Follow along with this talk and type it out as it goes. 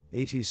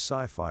80s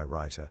sci-fi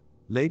writer,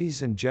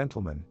 ladies and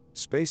gentlemen,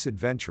 space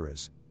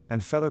adventurers,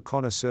 and fellow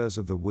connoisseurs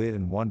of the weird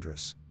and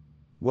wondrous.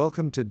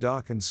 Welcome to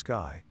Darkened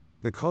Sky,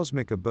 the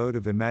cosmic abode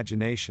of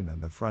imagination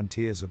and the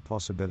frontiers of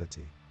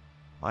possibility.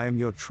 I am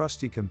your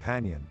trusty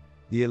companion,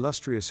 the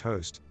illustrious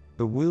host,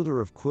 the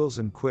wielder of quills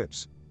and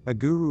quips, a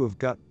guru of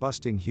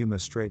gut-busting humor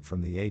straight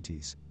from the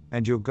 80s,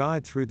 and your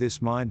guide through this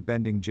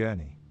mind-bending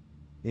journey.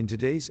 In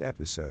today's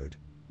episode,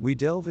 we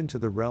delve into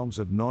the realms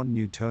of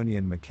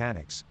non-Newtonian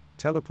mechanics,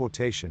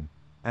 teleportation,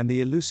 and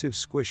the elusive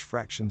squish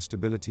fraction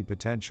stability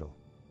potential.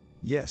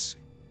 Yes,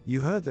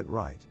 you heard that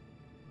right.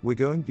 We're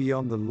going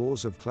beyond the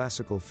laws of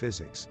classical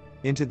physics,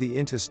 into the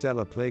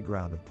interstellar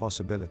playground of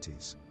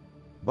possibilities.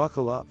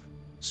 Buckle up,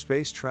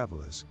 space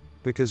travelers,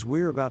 because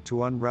we're about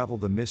to unravel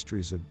the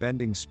mysteries of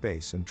bending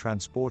space and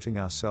transporting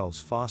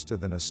ourselves faster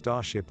than a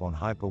starship on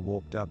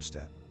hyperwarp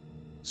dubstep.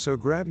 So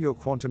grab your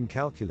quantum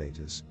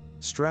calculators,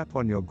 strap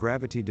on your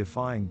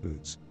gravity-defying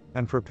boots,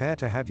 and prepare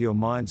to have your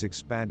minds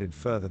expanded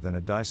further than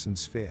a Dyson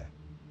sphere.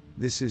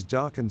 This is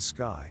Darkened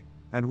Sky,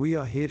 and we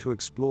are here to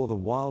explore the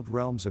wild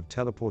realms of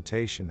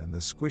teleportation and the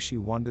squishy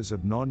wonders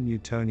of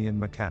non-Newtonian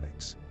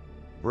mechanics.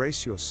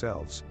 Brace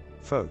yourselves,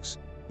 folks,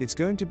 it's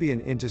going to be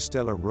an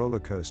interstellar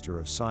rollercoaster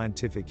of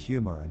scientific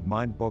humor and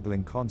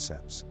mind-boggling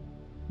concepts.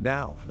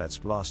 Now, let's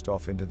blast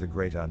off into the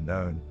great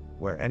unknown,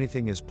 where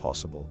anything is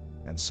possible,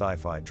 and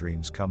sci-fi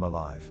dreams come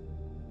alive.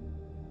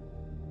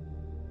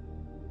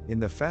 In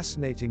the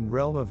fascinating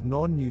realm of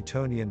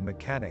non-Newtonian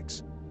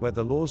mechanics, where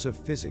the laws of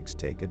physics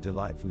take a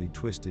delightfully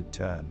twisted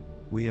turn,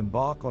 we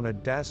embark on a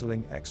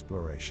dazzling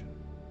exploration.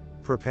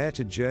 Prepare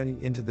to journey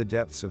into the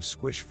depths of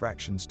squish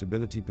fraction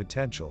stability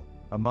potential,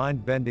 a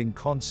mind-bending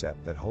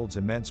concept that holds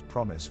immense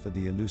promise for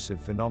the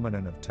elusive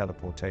phenomenon of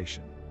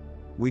teleportation.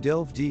 We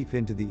delve deep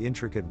into the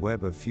intricate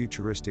web of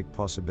futuristic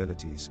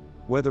possibilities,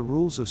 where the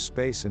rules of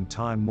space and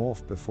time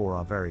morph before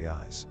our very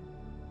eyes.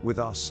 With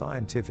our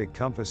scientific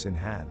compass in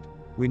hand,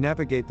 we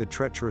navigate the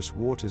treacherous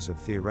waters of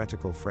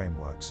theoretical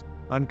frameworks,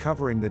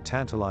 uncovering the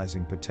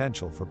tantalizing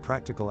potential for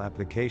practical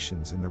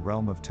applications in the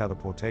realm of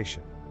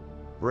teleportation.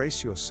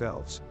 Brace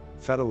yourselves,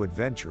 fellow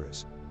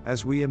adventurers,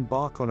 as we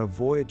embark on a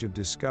voyage of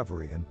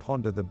discovery and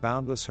ponder the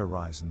boundless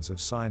horizons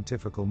of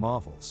scientifical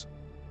marvels.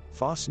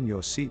 Fasten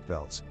your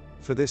seatbelts,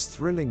 for this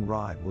thrilling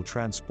ride will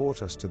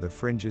transport us to the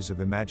fringes of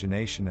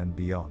imagination and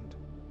beyond.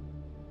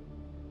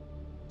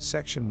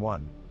 Section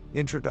 1.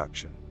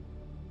 Introduction.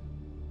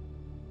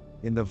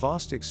 In the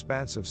vast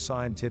expanse of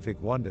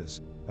scientific wonders,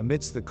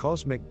 amidst the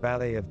cosmic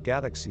ballet of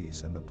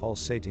galaxies and the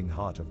pulsating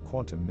heart of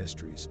quantum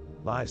mysteries,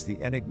 lies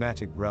the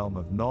enigmatic realm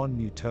of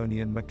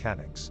non-Newtonian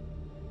mechanics.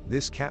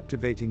 This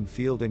captivating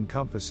field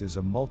encompasses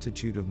a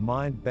multitude of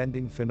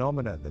mind-bending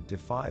phenomena that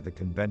defy the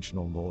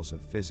conventional laws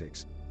of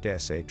physics, dare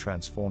say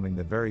transforming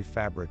the very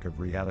fabric of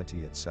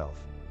reality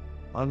itself.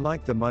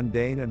 Unlike the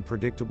mundane and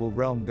predictable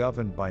realm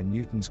governed by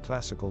Newton's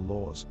classical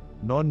laws,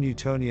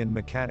 non-Newtonian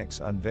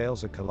mechanics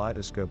unveils a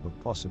kaleidoscope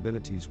of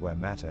possibilities where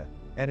matter,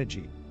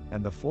 energy,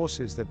 and the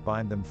forces that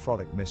bind them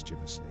frolic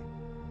mischievously.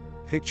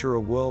 Picture a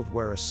world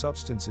where a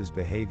substance's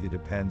behavior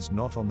depends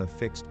not on the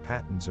fixed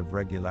patterns of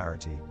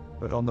regularity,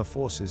 but on the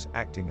forces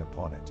acting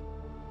upon it.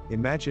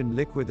 Imagine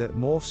liquid that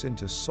morphs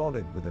into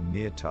solid with a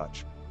mere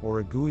touch, or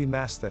a gooey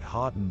mass that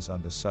hardens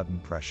under sudden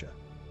pressure.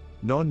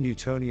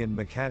 Non-Newtonian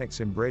mechanics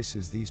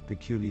embraces these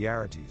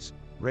peculiarities,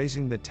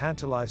 raising the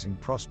tantalizing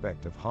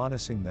prospect of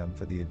harnessing them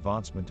for the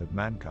advancement of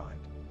mankind.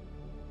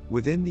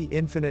 Within the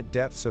infinite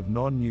depths of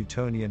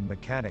non-Newtonian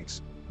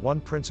mechanics, one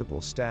principle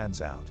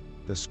stands out: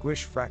 the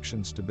squish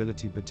fraction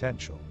stability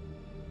potential.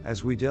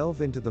 As we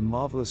delve into the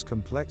marvelous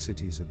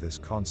complexities of this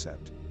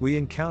concept, we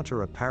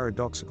encounter a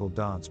paradoxical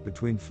dance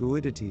between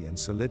fluidity and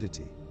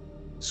solidity.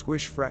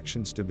 Squish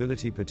fraction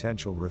stability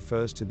potential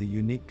refers to the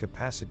unique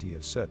capacity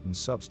of certain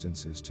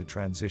substances to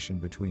transition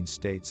between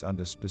states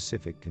under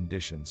specific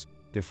conditions,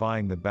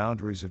 defying the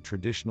boundaries of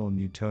traditional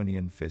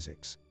Newtonian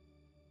physics.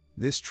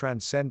 This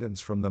transcendence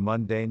from the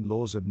mundane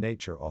laws of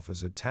nature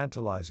offers a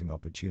tantalizing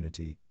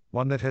opportunity,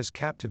 one that has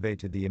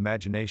captivated the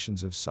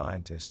imaginations of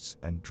scientists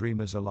and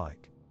dreamers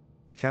alike.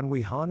 Can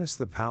we harness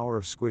the power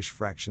of squish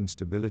fraction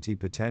stability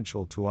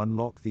potential to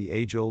unlock the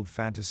age-old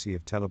fantasy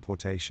of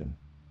teleportation?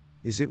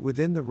 Is it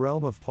within the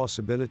realm of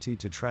possibility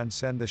to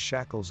transcend the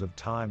shackles of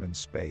time and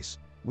space,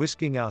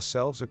 whisking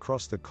ourselves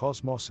across the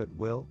cosmos at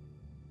will?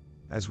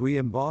 As we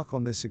embark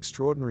on this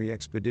extraordinary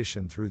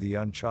expedition through the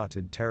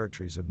uncharted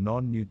territories of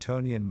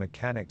non-Newtonian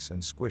mechanics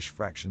and squish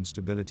fraction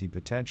stability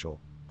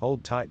potential,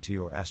 hold tight to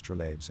your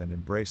astrolabes and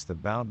embrace the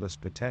boundless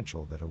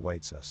potential that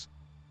awaits us.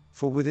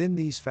 For within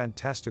these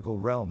fantastical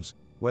realms,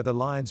 where the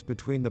lines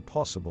between the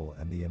possible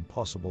and the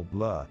impossible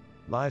blur,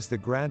 lies the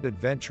grand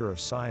adventure of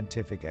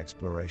scientific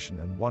exploration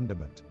and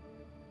wonderment.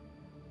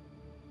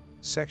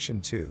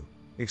 Section 2.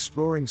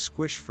 Exploring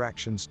squish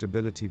fraction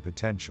stability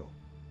potential.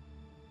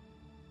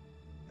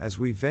 As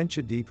we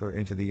venture deeper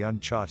into the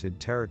uncharted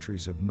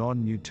territories of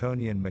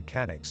non-Newtonian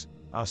mechanics,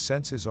 our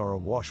senses are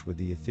awash with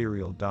the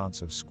ethereal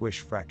dance of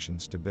squish fraction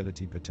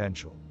stability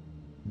potential.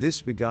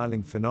 This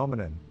beguiling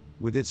phenomenon,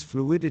 with its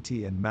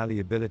fluidity and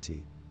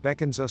malleability,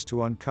 beckons us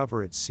to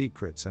uncover its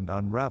secrets and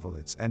unravel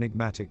its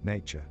enigmatic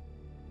nature.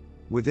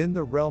 Within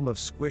the realm of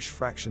squish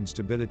fraction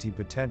stability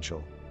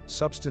potential,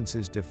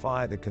 substances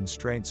defy the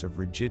constraints of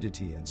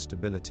rigidity and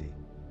stability.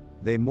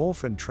 They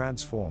morph and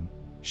transform,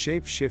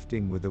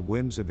 shape-shifting with the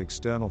whims of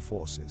external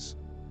forces.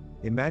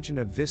 Imagine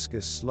a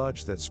viscous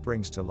sludge that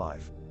springs to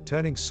life,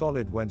 turning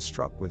solid when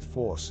struck with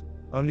force,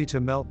 only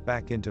to melt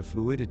back into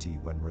fluidity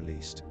when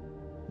released.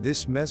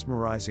 This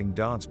mesmerizing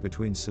dance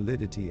between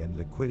solidity and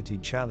liquidity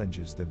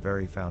challenges the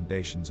very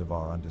foundations of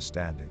our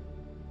understanding.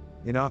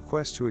 In our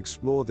quest to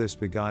explore this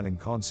beguiling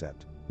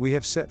concept, we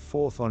have set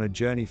forth on a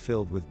journey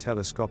filled with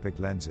telescopic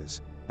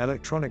lenses,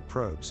 electronic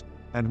probes,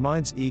 and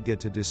minds eager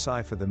to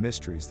decipher the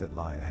mysteries that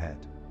lie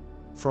ahead.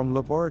 From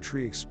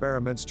laboratory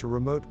experiments to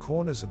remote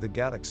corners of the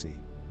galaxy,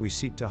 we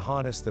seek to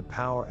harness the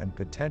power and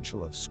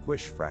potential of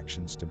squish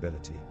fraction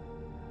stability.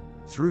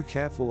 Through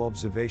careful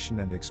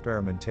observation and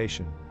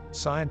experimentation,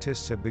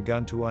 scientists have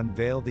begun to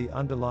unveil the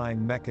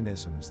underlying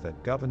mechanisms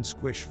that govern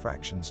squish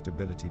fraction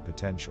stability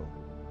potential.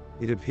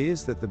 It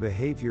appears that the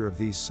behavior of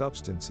these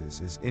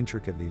substances is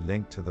intricately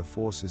linked to the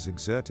forces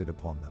exerted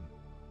upon them.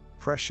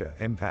 Pressure,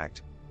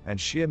 impact, and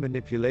sheer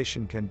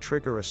manipulation can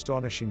trigger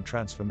astonishing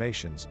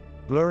transformations,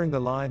 blurring the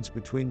lines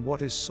between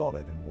what is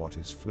solid and what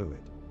is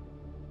fluid.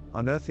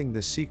 Unearthing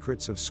the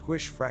secrets of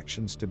squish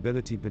fraction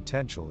stability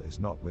potential is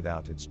not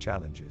without its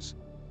challenges.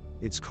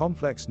 Its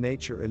complex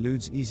nature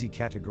eludes easy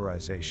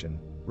categorization,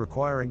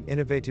 requiring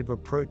innovative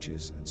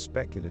approaches and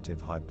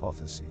speculative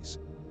hypotheses.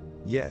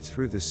 Yet,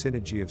 through the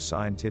synergy of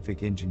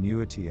scientific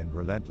ingenuity and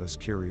relentless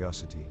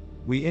curiosity,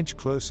 we inch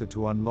closer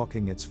to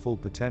unlocking its full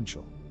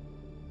potential.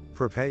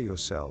 Prepare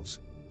yourselves,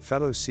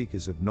 fellow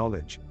seekers of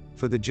knowledge,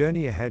 for the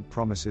journey ahead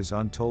promises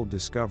untold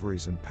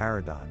discoveries and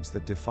paradigms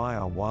that defy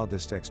our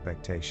wildest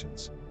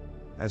expectations.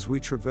 As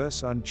we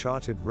traverse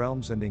uncharted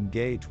realms and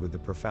engage with the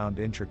profound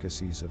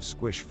intricacies of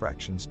squish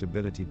fraction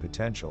stability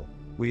potential,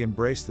 we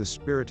embrace the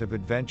spirit of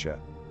adventure,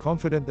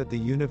 confident that the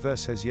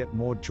universe has yet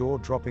more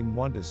jaw-dropping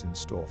wonders in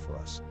store for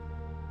us.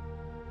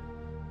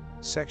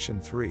 Section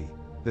 3.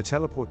 The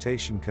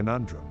Teleportation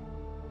Conundrum.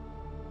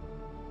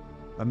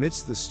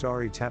 Amidst the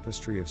starry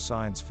tapestry of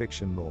science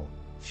fiction lore,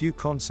 few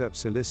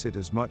concepts elicit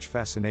as much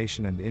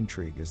fascination and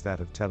intrigue as that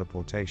of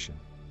teleportation.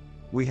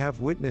 We have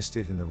witnessed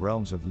it in the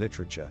realms of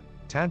literature,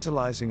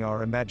 tantalizing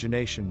our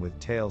imagination with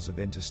tales of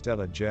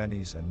interstellar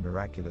journeys and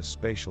miraculous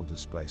spatial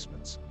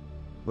displacements.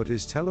 But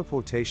is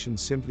teleportation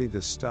simply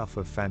the stuff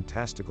of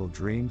fantastical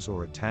dreams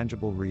or a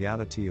tangible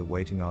reality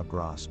awaiting our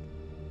grasp?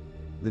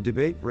 The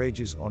debate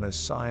rages on as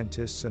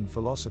scientists and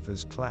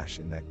philosophers clash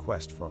in their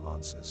quest for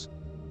answers.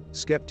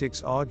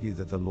 Skeptics argue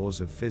that the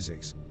laws of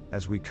physics,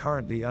 as we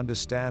currently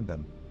understand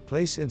them,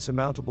 place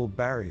insurmountable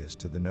barriers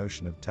to the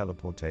notion of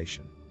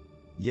teleportation.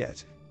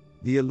 Yet,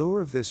 the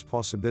allure of this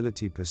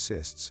possibility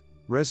persists,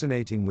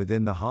 resonating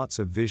within the hearts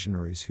of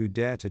visionaries who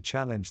dare to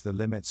challenge the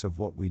limits of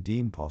what we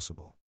deem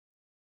possible.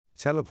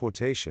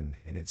 Teleportation,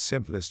 in its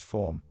simplest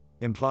form,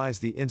 implies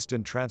the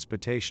instant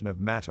transportation of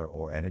matter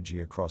or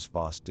energy across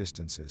vast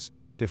distances,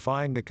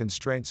 defying the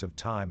constraints of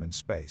time and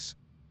space.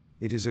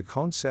 It is a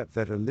concept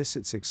that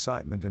elicits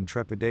excitement and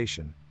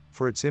trepidation,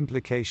 for its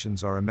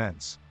implications are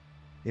immense.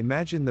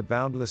 Imagine the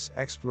boundless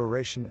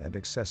exploration and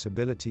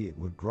accessibility it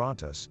would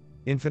grant us,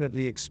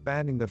 infinitely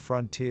expanding the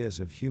frontiers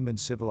of human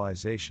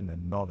civilization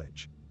and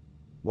knowledge.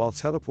 While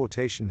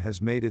teleportation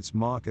has made its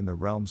mark in the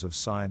realms of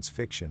science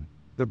fiction,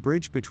 the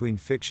bridge between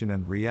fiction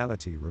and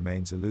reality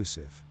remains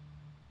elusive.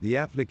 The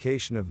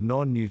application of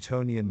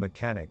non-Newtonian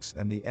mechanics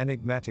and the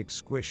enigmatic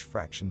squish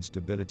fraction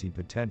stability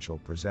potential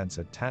presents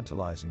a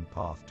tantalizing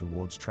path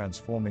towards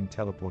transforming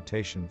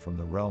teleportation from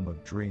the realm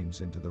of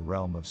dreams into the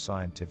realm of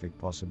scientific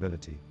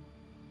possibility.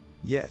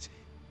 Yet,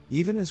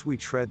 even as we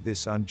tread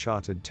this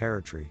uncharted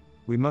territory,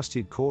 we must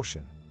heed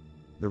caution.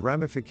 The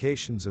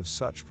ramifications of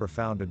such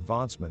profound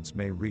advancements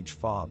may reach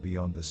far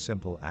beyond the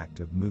simple act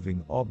of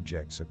moving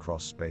objects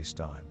across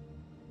space-time.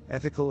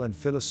 Ethical and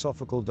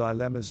philosophical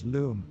dilemmas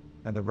loom,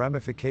 and the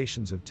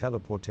ramifications of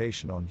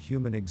teleportation on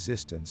human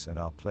existence and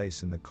our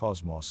place in the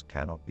cosmos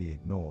cannot be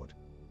ignored.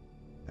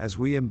 As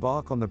we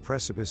embark on the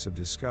precipice of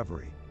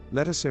discovery,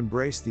 let us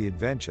embrace the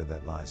adventure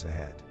that lies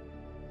ahead.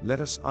 Let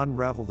us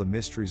unravel the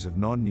mysteries of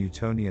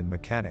non-Newtonian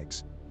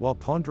mechanics, while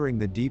pondering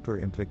the deeper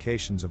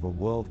implications of a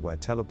world where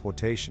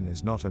teleportation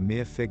is not a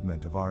mere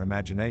figment of our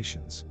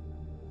imaginations.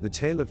 The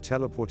tale of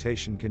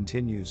teleportation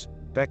continues,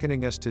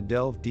 beckoning us to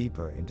delve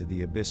deeper into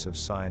the abyss of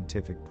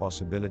scientific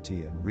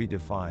possibility and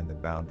redefine the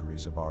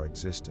boundaries of our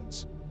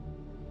existence.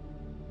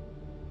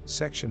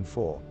 Section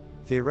 4.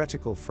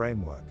 Theoretical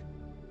Framework.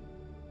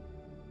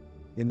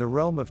 In the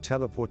realm of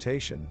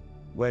teleportation,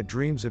 where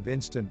dreams of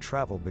instant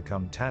travel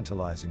become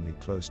tantalizingly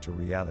close to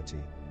reality,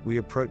 we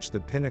approach the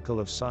pinnacle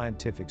of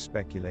scientific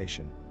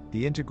speculation,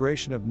 the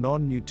integration of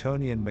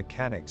non-Newtonian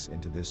mechanics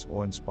into this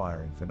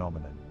awe-inspiring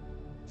phenomenon.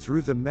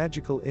 Through the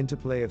magical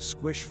interplay of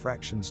squish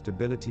fraction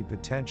stability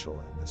potential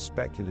and the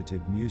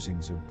speculative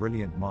musings of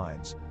brilliant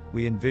minds,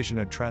 we envision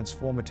a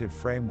transformative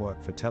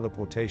framework for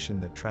teleportation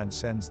that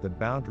transcends the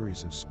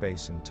boundaries of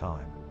space and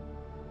time.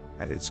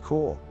 At its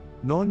core,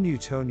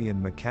 Non-Newtonian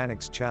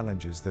mechanics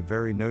challenges the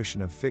very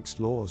notion of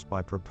fixed laws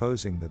by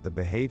proposing that the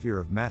behavior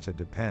of matter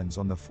depends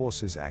on the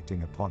forces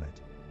acting upon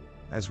it.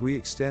 As we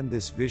extend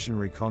this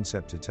visionary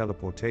concept to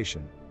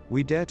teleportation,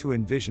 we dare to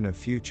envision a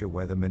future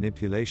where the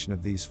manipulation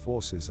of these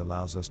forces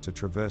allows us to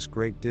traverse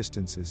great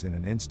distances in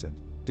an instant,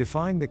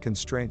 defying the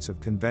constraints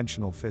of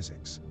conventional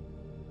physics.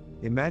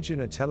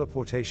 Imagine a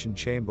teleportation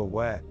chamber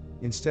where,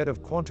 instead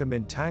of quantum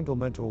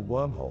entanglement or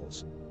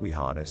wormholes, we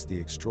harness the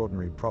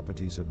extraordinary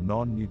properties of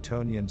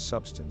non-Newtonian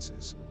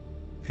substances.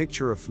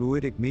 Picture a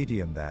fluidic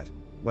medium that,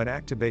 when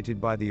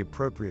activated by the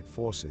appropriate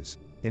forces,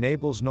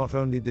 enables not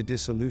only the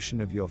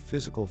dissolution of your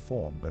physical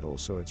form but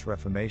also its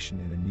reformation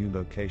in a new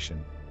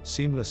location,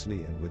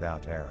 seamlessly and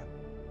without error.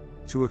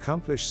 To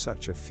accomplish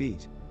such a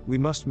feat, we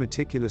must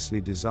meticulously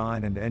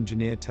design and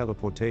engineer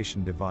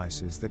teleportation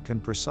devices that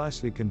can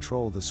precisely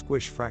control the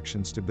squish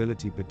fraction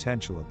stability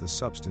potential of the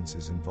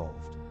substances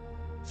involved.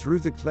 Through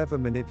the clever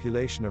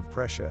manipulation of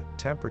pressure,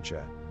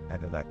 temperature,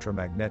 and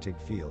electromagnetic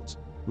fields,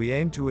 we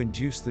aim to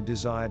induce the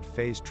desired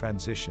phase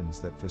transitions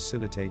that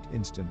facilitate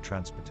instant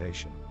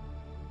transportation.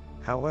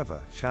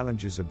 However,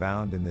 challenges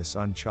abound in this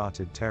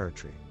uncharted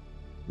territory.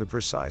 The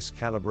precise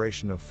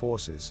calibration of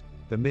forces,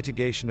 the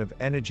mitigation of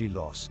energy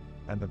loss,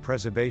 and the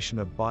preservation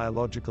of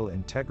biological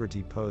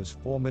integrity pose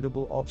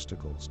formidable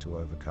obstacles to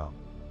overcome.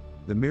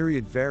 The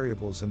myriad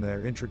variables and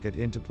their intricate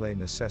interplay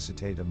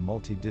necessitate a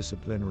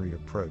multidisciplinary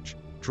approach,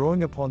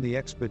 drawing upon the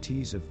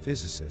expertise of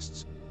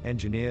physicists,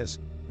 engineers,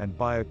 and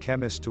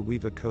biochemists to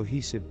weave a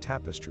cohesive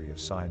tapestry of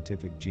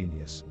scientific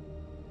genius.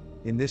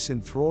 In this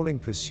enthralling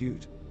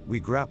pursuit, we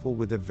grapple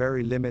with the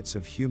very limits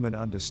of human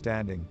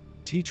understanding,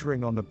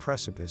 teetering on the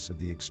precipice of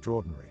the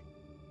extraordinary.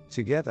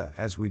 Together,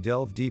 as we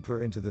delve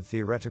deeper into the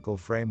theoretical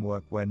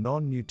framework where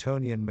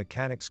non-Newtonian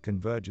mechanics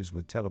converges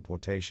with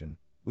teleportation,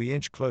 we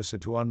inch closer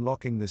to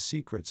unlocking the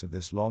secrets of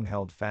this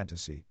long-held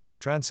fantasy,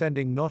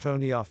 transcending not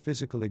only our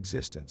physical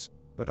existence,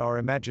 but our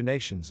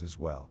imaginations as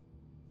well.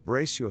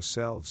 Brace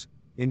yourselves,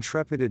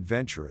 intrepid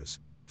adventurers,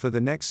 for the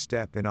next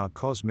step in our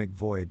cosmic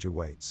voyage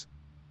awaits.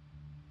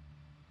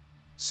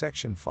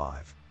 Section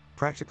 5.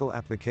 Practical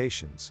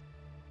Applications.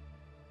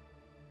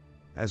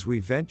 As we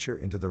venture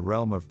into the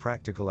realm of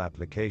practical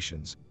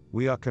applications,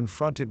 we are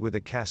confronted with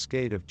a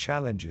cascade of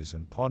challenges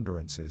and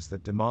ponderances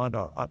that demand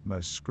our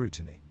utmost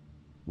scrutiny.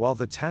 While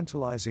the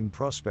tantalizing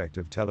prospect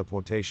of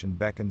teleportation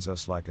beckons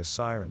us like a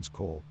siren's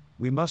call,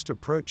 we must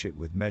approach it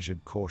with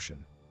measured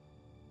caution.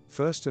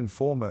 First and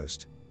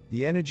foremost,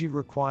 the energy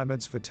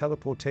requirements for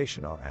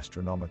teleportation are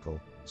astronomical,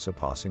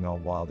 surpassing our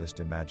wildest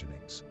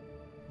imaginings.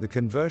 The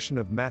conversion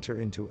of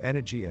matter into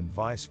energy and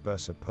vice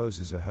versa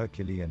poses a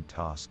Herculean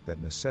task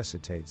that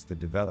necessitates the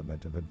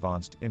development of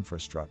advanced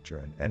infrastructure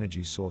and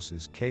energy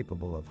sources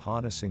capable of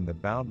harnessing the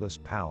boundless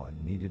power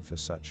needed for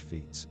such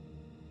feats.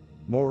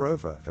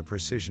 Moreover, the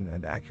precision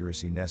and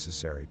accuracy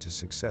necessary to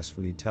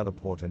successfully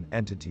teleport an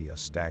entity are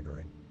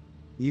staggering.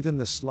 Even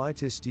the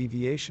slightest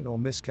deviation or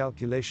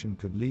miscalculation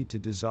could lead to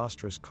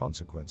disastrous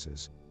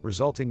consequences,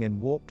 resulting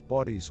in warped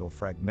bodies or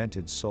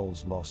fragmented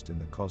souls lost in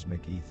the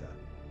cosmic ether.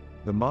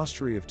 The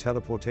mastery of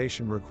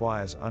teleportation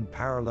requires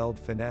unparalleled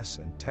finesse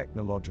and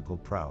technological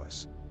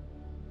prowess.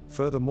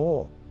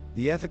 Furthermore,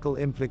 the ethical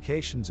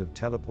implications of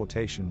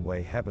teleportation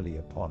weigh heavily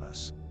upon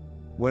us.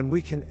 When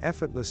we can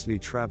effortlessly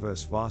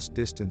traverse vast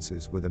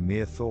distances with a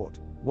mere thought,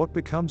 what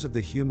becomes of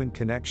the human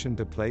connection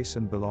to place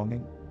and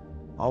belonging?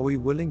 Are we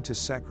willing to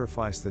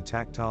sacrifice the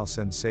tactile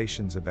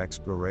sensations of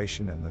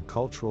exploration and the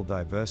cultural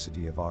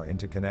diversity of our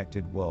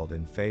interconnected world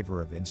in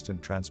favor of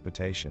instant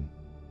transportation?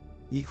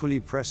 Equally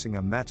pressing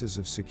are matters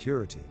of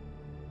security.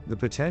 The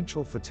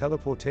potential for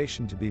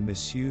teleportation to be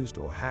misused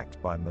or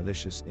hacked by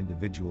malicious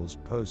individuals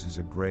poses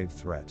a grave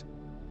threat.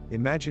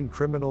 Imagine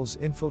criminals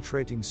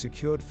infiltrating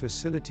secured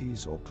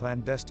facilities or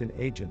clandestine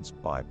agents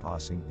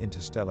bypassing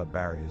interstellar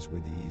barriers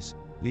with ease,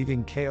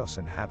 leaving chaos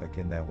and havoc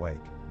in their wake.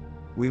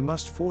 We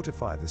must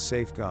fortify the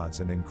safeguards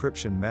and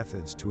encryption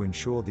methods to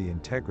ensure the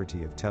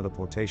integrity of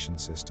teleportation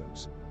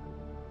systems.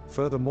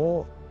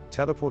 Furthermore,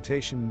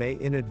 teleportation may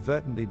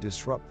inadvertently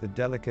disrupt the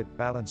delicate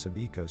balance of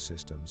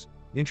ecosystems,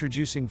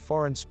 introducing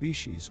foreign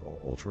species or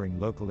altering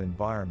local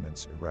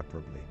environments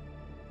irreparably.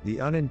 The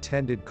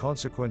unintended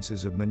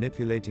consequences of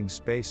manipulating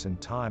space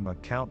and time are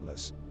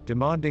countless,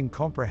 demanding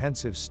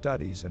comprehensive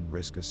studies and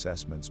risk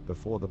assessments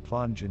before the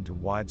plunge into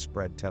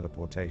widespread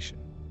teleportation.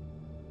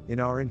 In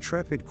our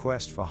intrepid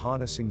quest for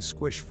harnessing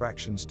squish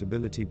fraction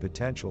stability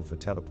potential for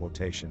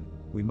teleportation,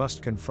 we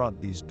must confront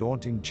these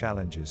daunting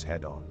challenges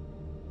head-on.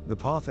 The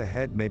path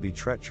ahead may be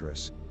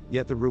treacherous,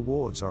 yet the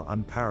rewards are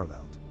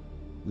unparalleled.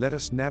 Let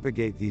us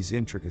navigate these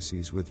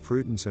intricacies with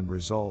prudence and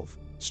resolve,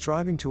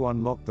 striving to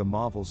unlock the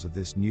marvels of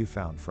this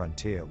newfound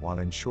frontier while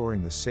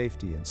ensuring the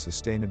safety and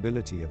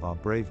sustainability of our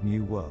brave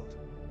new world.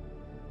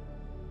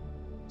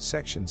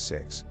 Section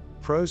 6.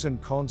 Pros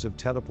and cons of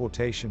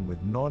teleportation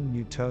with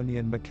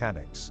non-Newtonian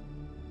mechanics.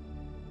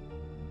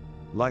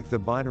 Like the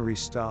binary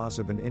stars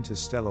of an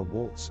interstellar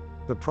waltz,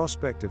 the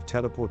prospect of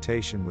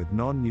teleportation with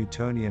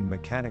non-Newtonian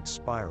mechanics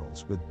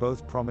spirals with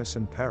both promise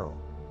and peril.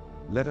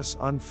 Let us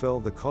unfurl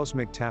the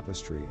cosmic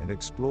tapestry and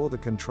explore the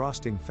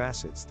contrasting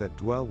facets that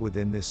dwell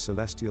within this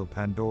celestial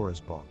Pandora's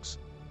box.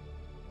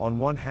 On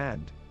one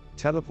hand,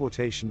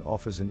 teleportation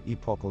offers an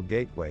epochal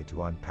gateway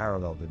to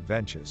unparalleled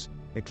adventures,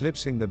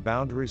 eclipsing the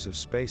boundaries of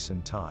space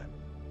and time.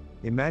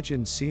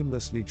 Imagine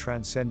seamlessly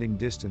transcending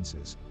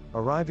distances,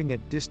 arriving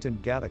at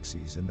distant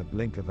galaxies in the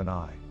blink of an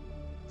eye.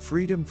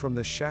 Freedom from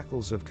the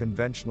shackles of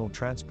conventional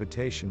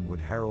transportation would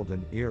herald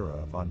an era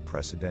of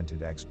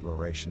unprecedented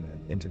exploration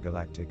and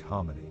intergalactic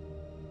harmony.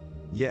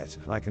 Yet,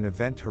 like an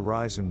event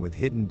horizon with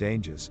hidden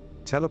dangers,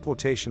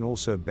 teleportation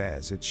also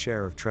bears its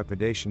share of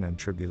trepidation and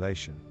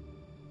tribulation.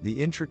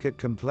 The intricate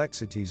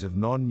complexities of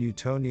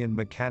non-Newtonian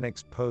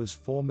mechanics pose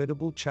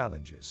formidable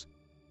challenges.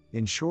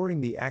 Ensuring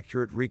the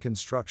accurate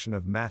reconstruction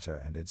of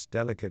matter and its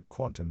delicate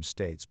quantum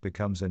states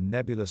becomes a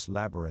nebulous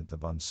labyrinth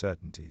of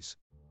uncertainties.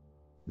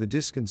 The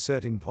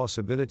disconcerting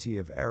possibility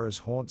of errors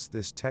haunts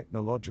this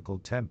technological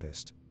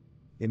tempest.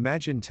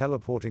 Imagine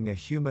teleporting a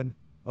human,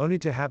 only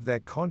to have their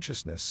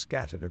consciousness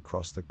scattered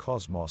across the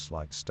cosmos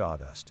like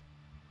stardust.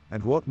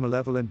 And what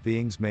malevolent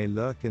beings may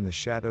lurk in the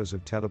shadows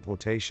of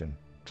teleportation,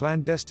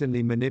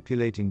 clandestinely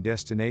manipulating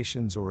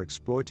destinations or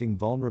exploiting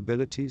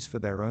vulnerabilities for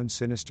their own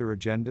sinister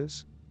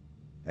agendas?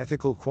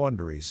 Ethical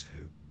quandaries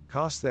who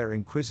cast their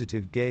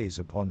inquisitive gaze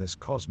upon this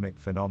cosmic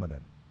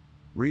phenomenon.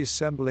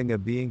 Reassembling a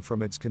being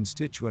from its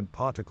constituent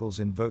particles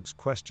invokes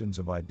questions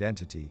of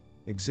identity,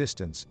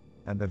 existence,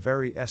 and the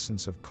very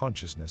essence of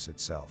consciousness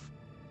itself.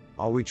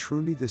 Are we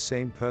truly the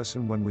same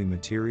person when we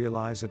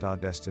materialize at our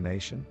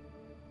destination?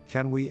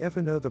 Can we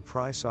ever know the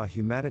price our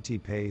humanity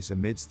pays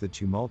amidst the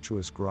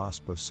tumultuous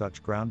grasp of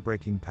such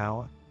groundbreaking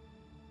power?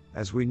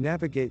 As we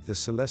navigate the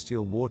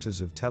celestial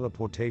waters of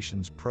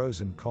teleportation's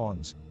pros and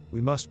cons,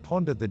 we must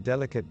ponder the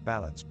delicate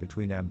balance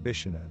between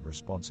ambition and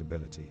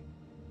responsibility.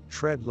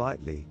 Tread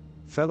lightly,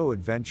 fellow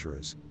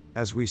adventurers,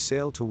 as we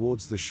sail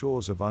towards the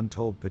shores of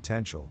untold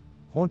potential,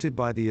 haunted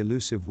by the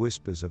elusive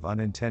whispers of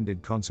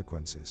unintended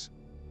consequences.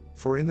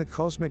 For in the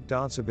cosmic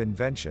dance of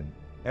invention,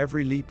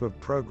 every leap of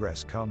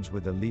progress comes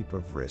with a leap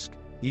of risk,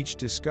 each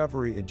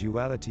discovery a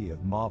duality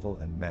of marvel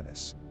and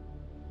menace.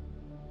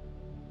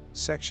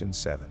 Section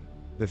 7.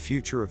 The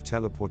Future of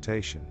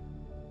Teleportation.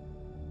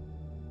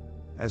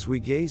 As we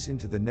gaze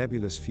into the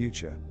nebulous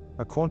future,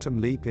 a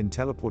quantum leap in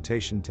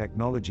teleportation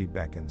technology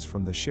beckons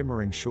from the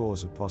shimmering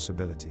shores of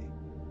possibility.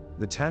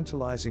 The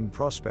tantalizing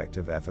prospect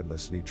of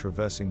effortlessly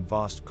traversing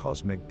vast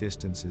cosmic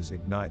distances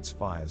ignites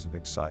fires of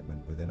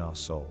excitement within our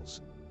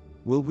souls.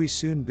 Will we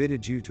soon bid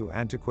adieu to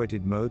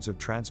antiquated modes of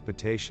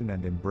transportation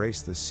and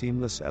embrace the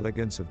seamless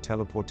elegance of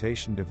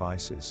teleportation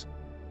devices?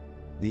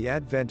 The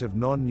advent of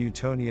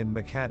non-Newtonian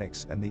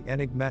mechanics and the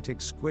enigmatic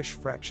Squish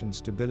Fraction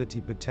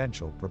Stability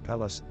potential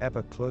propel us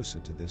ever closer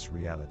to this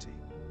reality.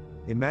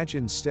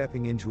 Imagine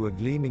stepping into a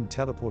gleaming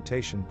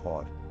teleportation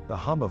pod, the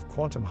hum of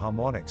quantum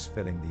harmonics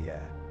filling the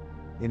air.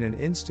 In an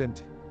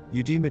instant,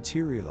 you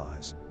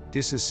dematerialize,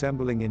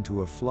 disassembling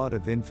into a flood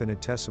of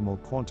infinitesimal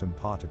quantum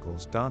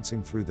particles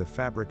dancing through the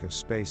fabric of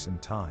space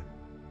and time.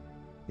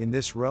 In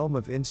this realm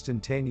of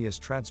instantaneous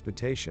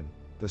transportation,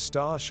 the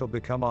stars shall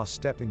become our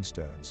stepping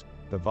stones,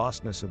 the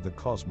vastness of the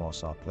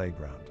cosmos our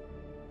playground.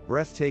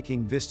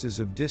 Breathtaking vistas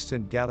of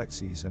distant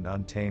galaxies and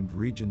untamed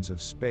regions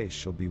of space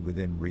shall be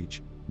within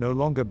reach, no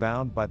longer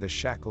bound by the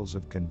shackles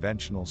of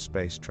conventional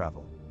space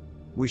travel.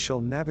 We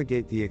shall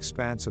navigate the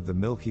expanse of the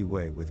Milky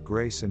Way with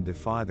grace and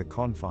defy the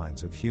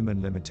confines of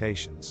human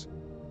limitations.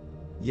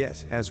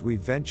 Yet, as we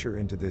venture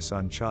into this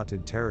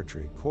uncharted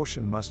territory,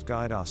 caution must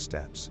guide our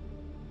steps.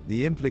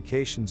 The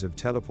implications of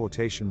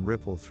teleportation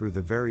ripple through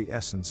the very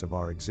essence of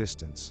our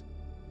existence.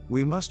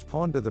 We must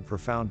ponder the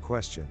profound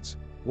questions: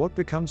 what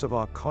becomes of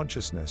our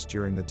consciousness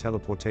during the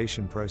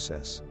teleportation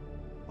process?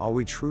 Are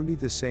we truly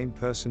the same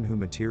person who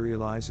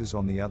materializes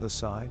on the other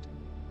side?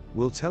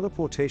 Will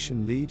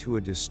teleportation lead to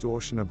a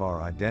distortion of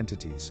our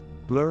identities,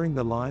 blurring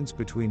the lines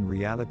between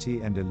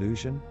reality and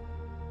illusion?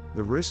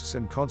 The risks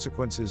and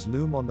consequences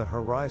loom on the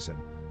horizon: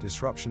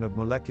 disruption of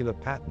molecular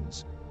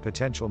patterns,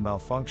 potential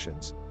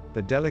malfunctions,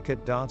 the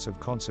delicate dance of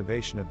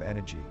conservation of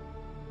energy.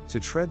 To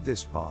tread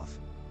this path,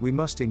 we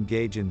must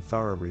engage in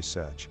thorough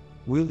research,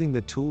 wielding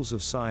the tools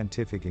of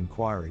scientific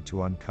inquiry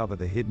to uncover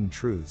the hidden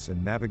truths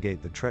and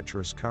navigate the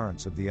treacherous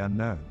currents of the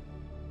unknown.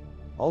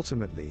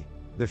 Ultimately,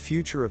 the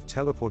future of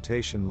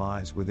teleportation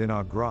lies within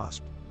our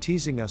grasp,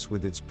 teasing us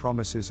with its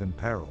promises and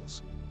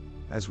perils.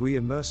 As we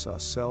immerse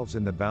ourselves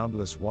in the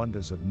boundless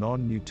wonders of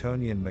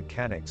non-Newtonian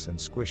mechanics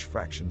and Squish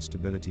Fraction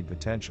Stability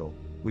potential,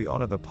 we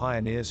honor the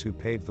pioneers who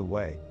paved the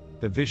way,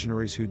 the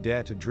visionaries who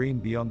dare to dream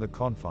beyond the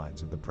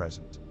confines of the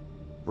present.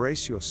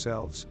 Brace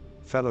yourselves,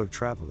 fellow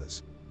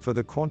travelers, for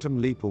the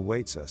quantum leap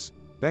awaits us,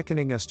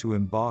 beckoning us to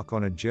embark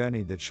on a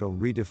journey that shall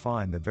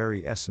redefine the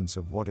very essence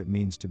of what it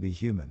means to be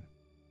human.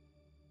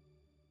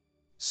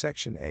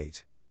 Section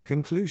 8.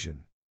 Conclusion.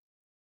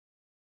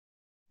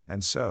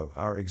 And so,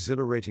 our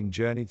exhilarating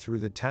journey through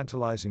the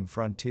tantalizing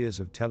frontiers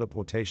of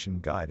teleportation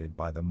guided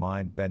by the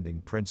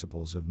mind-bending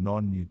principles of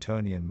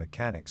non-Newtonian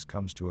mechanics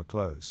comes to a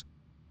close.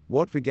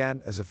 What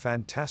began as a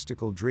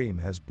fantastical dream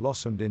has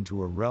blossomed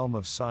into a realm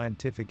of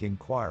scientific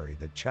inquiry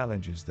that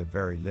challenges the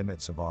very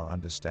limits of our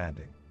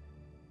understanding.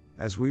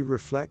 As we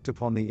reflect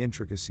upon the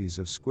intricacies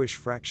of squish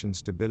fraction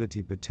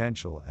stability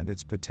potential and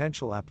its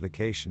potential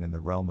application in the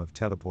realm of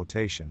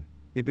teleportation,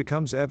 it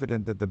becomes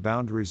evident that the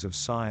boundaries of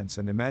science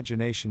and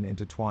imagination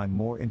intertwine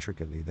more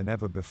intricately than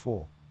ever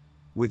before.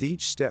 With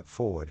each step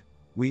forward,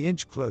 we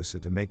inch closer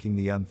to making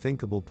the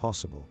unthinkable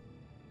possible.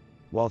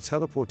 While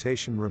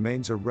teleportation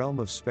remains a realm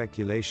of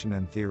speculation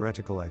and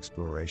theoretical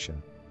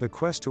exploration, the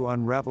quest to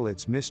unravel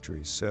its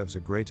mysteries serves a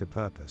greater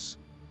purpose.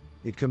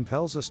 It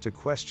compels us to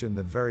question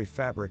the very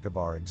fabric of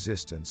our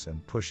existence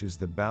and pushes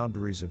the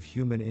boundaries of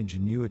human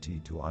ingenuity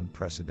to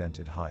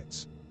unprecedented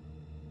heights.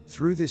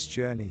 Through this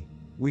journey,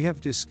 we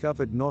have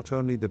discovered not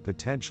only the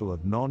potential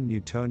of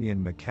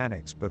non-Newtonian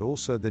mechanics but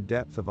also the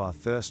depth of our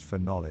thirst for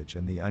knowledge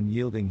and the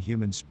unyielding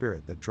human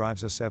spirit that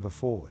drives us ever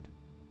forward.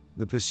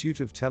 The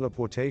pursuit of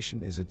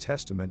teleportation is a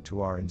testament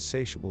to our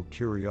insatiable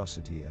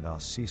curiosity and our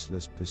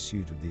ceaseless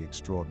pursuit of the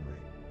extraordinary.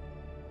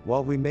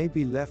 While we may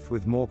be left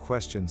with more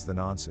questions than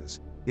answers,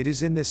 it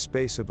is in this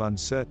space of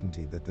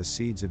uncertainty that the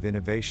seeds of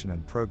innovation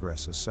and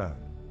progress are sown.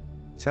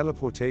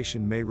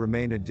 Teleportation may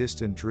remain a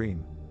distant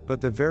dream, but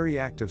the very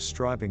act of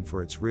striving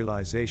for its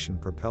realization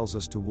propels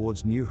us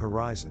towards new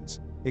horizons,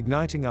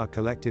 igniting our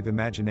collective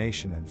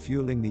imagination and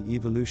fueling the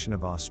evolution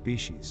of our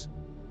species.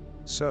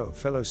 So,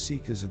 fellow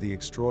seekers of the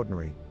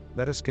extraordinary,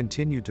 let us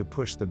continue to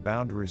push the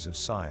boundaries of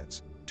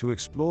science, to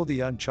explore the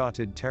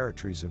uncharted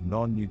territories of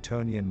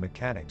non-Newtonian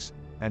mechanics,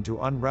 and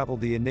to unravel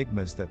the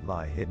enigmas that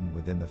lie hidden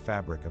within the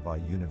fabric of our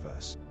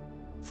universe.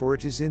 For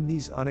it is in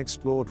these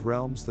unexplored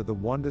realms that the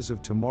wonders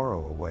of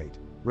tomorrow await,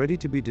 ready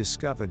to be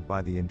discovered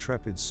by the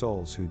intrepid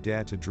souls who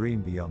dare to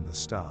dream beyond the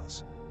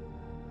stars.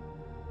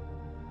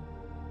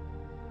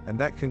 And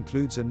that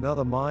concludes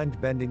another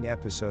mind-bending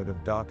episode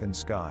of Darkened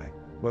Sky,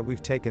 where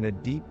we've taken a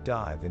deep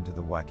dive into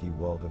the wacky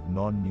world of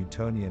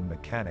non-Newtonian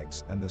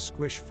mechanics and the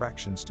squish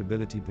fraction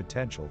stability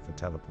potential for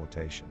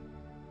teleportation.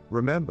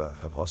 Remember,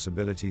 the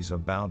possibilities are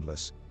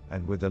boundless,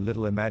 and with a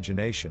little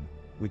imagination,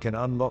 we can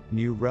unlock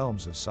new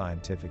realms of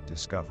scientific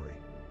discovery.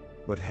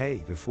 But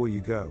hey, before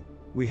you go,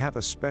 we have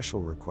a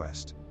special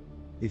request.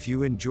 If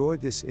you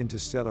enjoyed this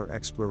interstellar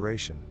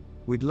exploration,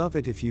 we'd love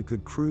it if you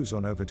could cruise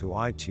on over to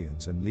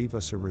iTunes and leave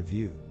us a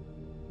review.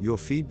 Your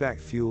feedback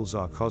fuels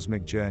our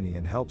cosmic journey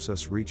and helps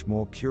us reach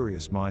more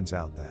curious minds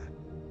out there.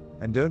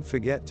 And don't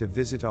forget to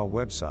visit our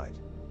website,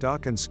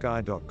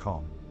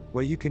 darkendsky.com,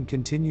 where you can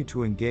continue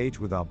to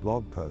engage with our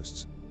blog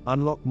posts,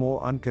 unlock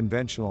more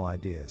unconventional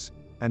ideas,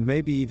 and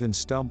maybe even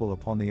stumble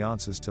upon the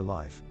answers to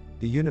life,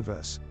 the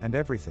universe, and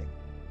everything.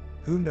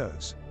 Who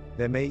knows?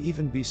 There may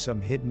even be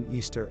some hidden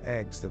Easter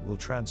eggs that will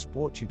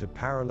transport you to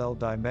parallel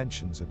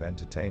dimensions of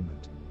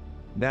entertainment.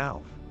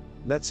 Now,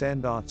 let's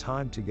end our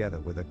time together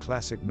with a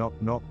classic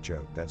knock-knock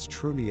joke that's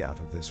truly out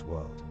of this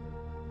world.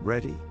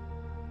 Ready?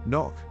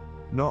 Knock,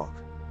 knock.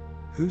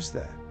 Who's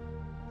there?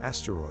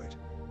 Asteroid.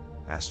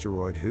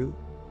 Asteroid who?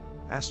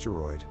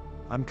 Asteroid,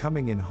 I'm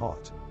coming in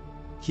hot.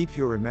 Keep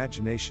your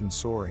imagination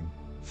soaring,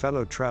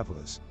 fellow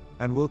travelers,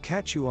 and we'll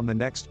catch you on the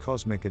next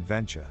cosmic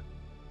adventure.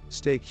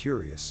 Stay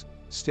curious,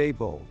 stay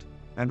bold,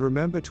 and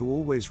remember to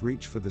always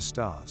reach for the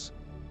stars.